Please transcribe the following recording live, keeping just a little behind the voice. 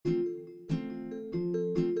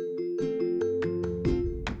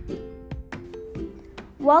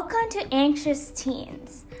Welcome to Anxious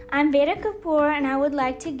Teens. I'm Veda Kapoor and I would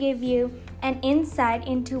like to give you an insight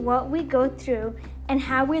into what we go through and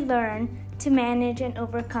how we learn to manage and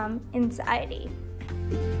overcome anxiety.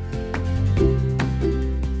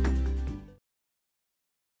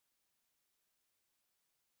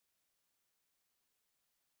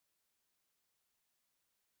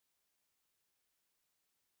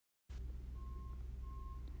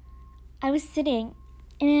 I was sitting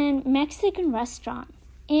in a Mexican restaurant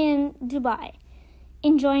in Dubai,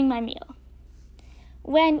 enjoying my meal,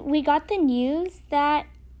 when we got the news that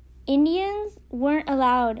Indians weren't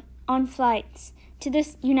allowed on flights to the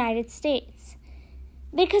United States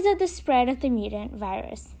because of the spread of the mutant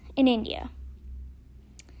virus in India.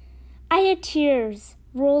 I had tears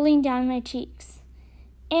rolling down my cheeks,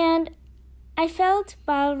 and I felt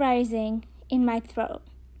bile rising in my throat.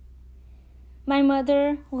 My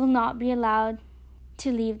mother will not be allowed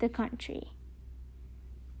to leave the country.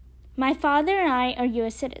 My father and I are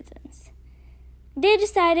U.S. citizens. They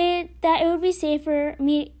decided that it would be safer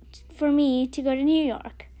for me to go to New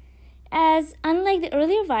York, as unlike the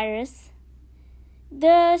earlier virus,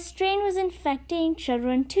 the strain was infecting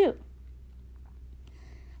children too.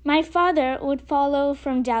 My father would follow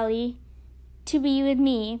from Delhi to be with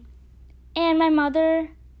me, and my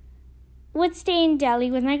mother would stay in Delhi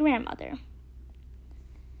with my grandmother.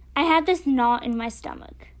 I had this knot in my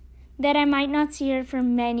stomach that I might not see her for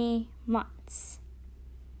many months.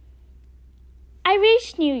 I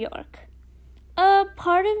reached New York. A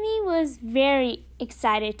part of me was very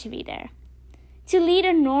excited to be there, to lead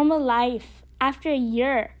a normal life after a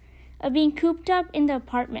year of being cooped up in the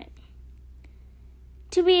apartment,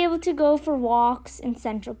 to be able to go for walks in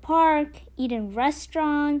Central Park, eat in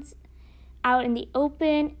restaurants, out in the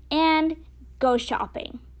open, and go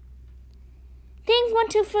shopping. Things one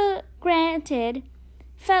took for granted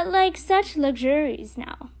felt like such luxuries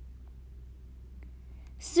now.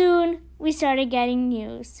 Soon, we started getting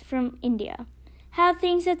news from India, how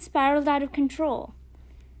things had spiraled out of control.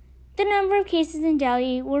 The number of cases in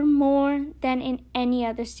Delhi were more than in any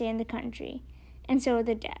other state in the country, and so were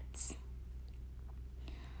the deaths.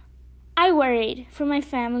 I worried for my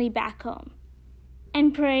family back home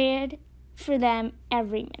and prayed for them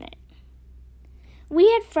every minute.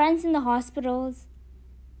 We had friends in the hospitals,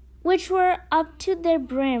 which were up to their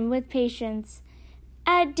brim with patients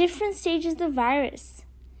at different stages of the virus.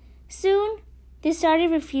 Soon, they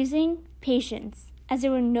started refusing patients as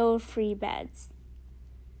there were no free beds.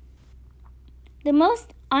 The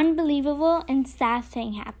most unbelievable and sad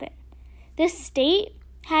thing happened. The state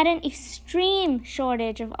had an extreme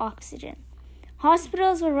shortage of oxygen.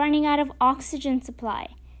 Hospitals were running out of oxygen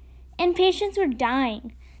supply, and patients were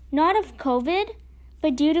dying, not of COVID,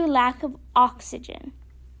 but due to lack of oxygen.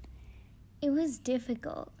 It was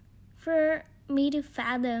difficult for me to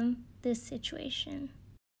fathom this situation.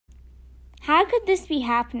 How could this be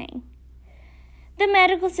happening? The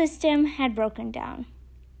medical system had broken down.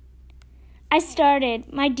 I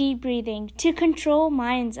started my deep breathing to control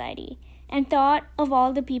my anxiety and thought of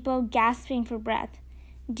all the people gasping for breath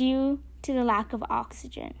due to the lack of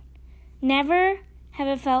oxygen. Never have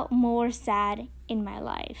I felt more sad in my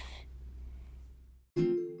life.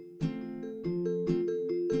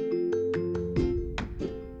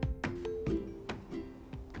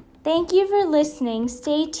 Thank you for listening.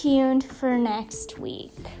 Stay tuned for next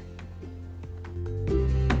week.